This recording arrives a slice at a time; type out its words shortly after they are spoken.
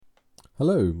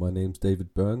Hello, my name's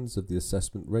David Burns of the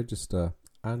Assessment Register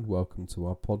and welcome to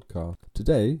our podcast.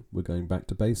 Today we're going back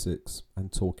to basics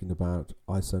and talking about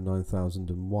ISO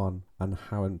 9001 and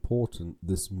how important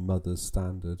this mother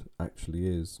standard actually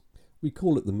is. We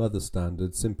call it the mother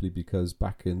standard simply because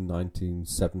back in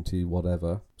 1970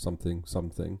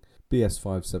 something, BS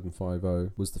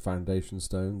 5750 was the foundation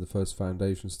stone, the first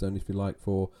foundation stone if you like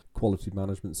for quality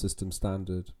management system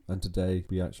standard, and today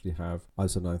we actually have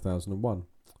ISO 9001.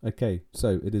 Okay,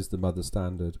 so it is the mother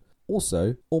standard.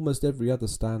 Also, almost every other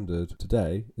standard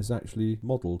today is actually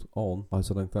modelled on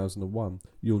ISO 9001.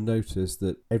 You'll notice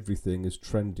that everything is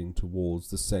trending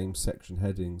towards the same section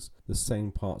headings. The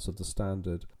same parts of the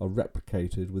standard are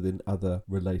replicated within other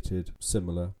related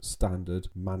similar standard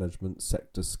management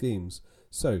sector schemes.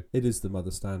 So, it is the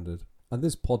mother standard. And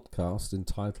this podcast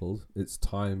entitled, It's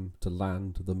Time to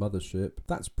Land the Mothership,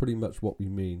 that's pretty much what we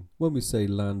mean. When we say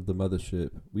land the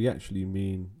mothership, we actually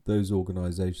mean those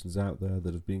organisations out there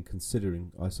that have been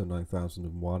considering ISO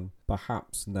 9001.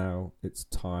 Perhaps now it's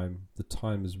time, the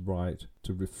time is right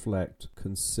to reflect,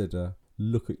 consider,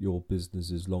 look at your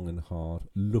businesses long and hard,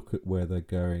 look at where they're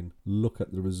going, look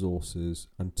at the resources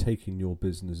and taking your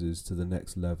businesses to the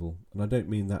next level. And I don't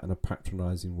mean that in a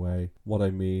patronising way. What I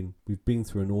mean, we've been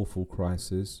through an awful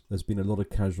crisis, there's been a lot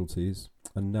of casualties,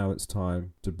 and now it's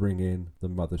time to bring in the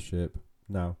mothership.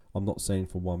 Now, I'm not saying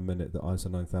for 1 minute that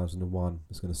ISO 9001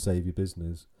 is going to save your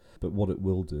business, but what it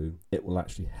will do, it will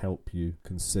actually help you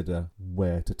consider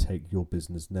where to take your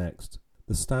business next.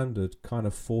 The standard kind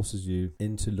of forces you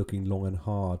into looking long and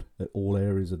hard at all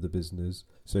areas of the business.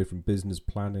 So from business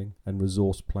planning and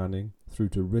resource planning, through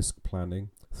to risk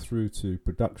planning, through to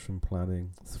production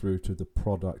planning, through to the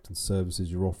product and services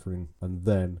you're offering, and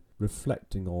then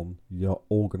reflecting on your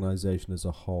organisation as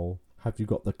a whole. Have you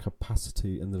got the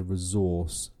capacity and the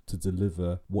resource to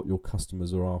deliver what your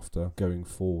customers are after going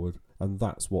forward? And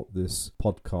that's what this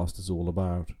podcast is all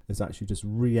about. It's actually just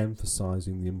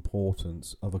re-emphasising the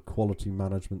importance of a quality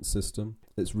management system.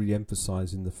 It's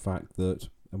re-emphasising the fact that,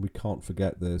 and we can't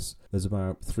forget this, there's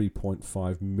about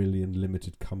 3.5 million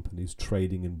limited companies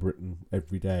trading in Britain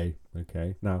every day.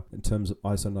 Okay. Now, in terms of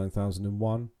ISO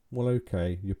 9001, well,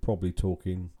 okay, you're probably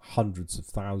talking hundreds of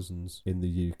thousands in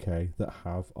the UK that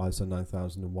have ISO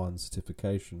 9001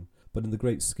 certification. But in the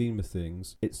great scheme of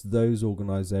things, it's those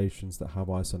organisations that have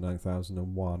ISO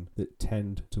 9001 that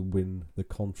tend to win the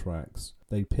contracts.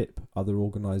 They pip other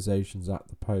organisations at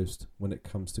the post when it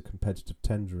comes to competitive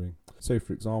tendering. So,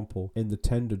 for example, in the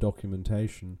tender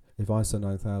documentation, if ISO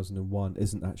 9001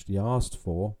 isn't actually asked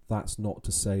for, that's not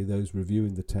to say those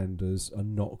reviewing the tenders are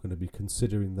not going to be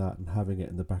considering that and having it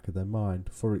in the back of their mind.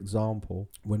 For example,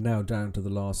 we're now down to the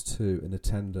last two in a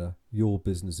tender. Your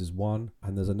business is one,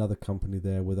 and there's another company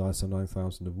there with ISO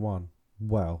 9001.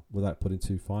 Well, without putting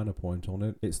too fine a point on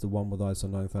it, it's the one with ISO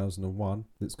 9001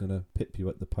 that's going to pip you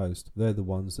at the post. They're the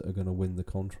ones that are going to win the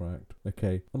contract.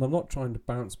 Okay, and I'm not trying to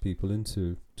bounce people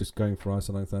into just going for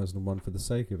ISO 9001 for the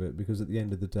sake of it, because at the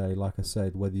end of the day, like I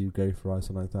said, whether you go for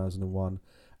ISO 9001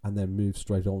 and then move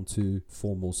straight on to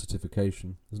formal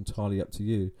certification is entirely up to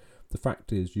you. The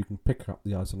fact is, you can pick up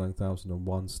the ISO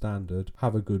 9001 standard,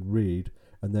 have a good read,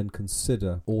 and then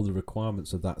consider all the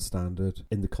requirements of that standard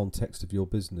in the context of your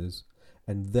business.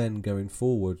 And then going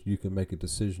forward, you can make a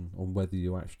decision on whether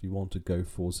you actually want to go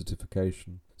for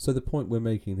certification. So the point we're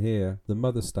making here, the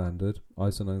mother standard,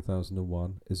 ISO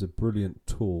 9001, is a brilliant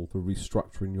tool for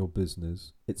restructuring your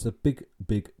business. It's a big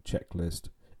checklist.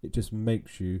 It just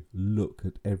makes you look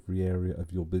at every area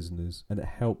of your business, and it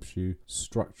helps you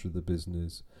structure the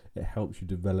business. It helps you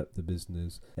develop the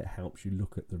business. It helps you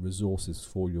look at the resources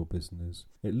for your business.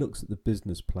 It looks at the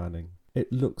business planning.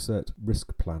 It looks at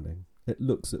risk planning. It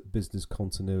looks at business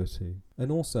continuity.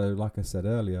 And also, like I said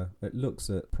earlier, it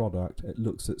looks at product, it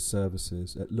looks at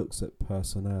services, it looks at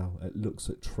personnel, it looks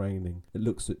at training, it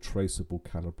looks at traceable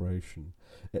calibration,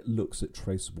 it looks at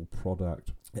traceable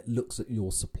product, it looks at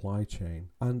your supply chain,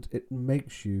 and it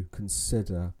makes you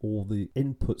consider all the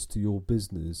inputs to your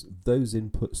business. Those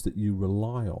inputs that you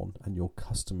rely on and your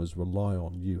customers rely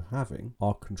on you having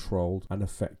are controlled and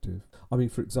effective. I mean,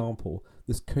 for example,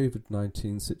 this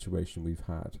COVID-19 situation we've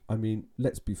had, I mean,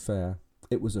 let's be fair,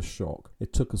 it was a shock.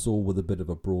 It took us all with a bit of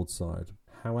a broadside.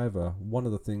 However, one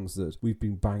of the things that we've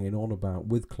been banging on about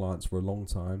with clients for a long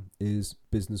time is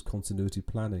business continuity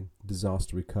planning,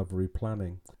 disaster recovery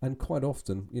planning. And quite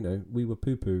often, we were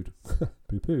poo-pooed.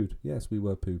 Poo-pooed. Yes, we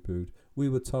were poo-pooed. We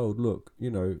were told, look,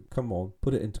 come on,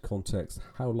 put it into context.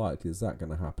 How likely is that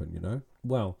going to happen,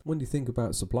 Well, when you think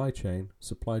about supply chain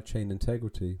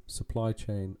integrity, supply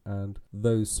chain and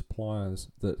those suppliers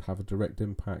that have a direct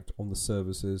impact on the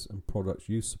services and products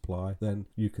you supply, then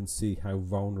you can see how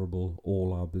vulnerable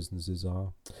all our businesses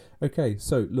are. Okay,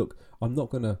 so look, I'm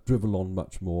not going to drivel on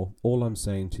much more. All I'm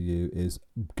saying to you is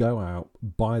go out,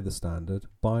 buy the standard,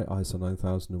 buy ISO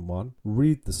 9001,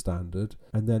 read the standard,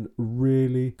 and then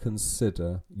really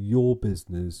consider your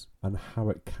business and how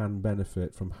it can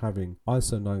benefit from having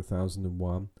ISO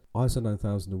 9001, ISO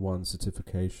 9001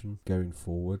 certification going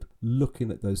forward, looking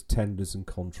at those tenders and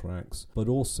contracts, but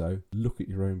also look at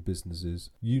your own businesses.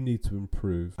 You need to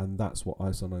improve, and that's what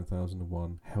ISO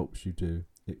 9001 helps you do.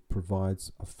 It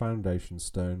provides a foundation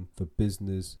stone for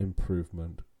business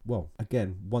improvement. Well,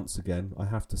 once again, I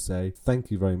have to say thank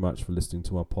you very much for listening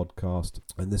to our podcast.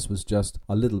 And this was just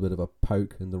a little bit of a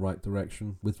poke in the right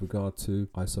direction with regard to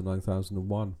ISO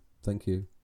 9001. Thank you.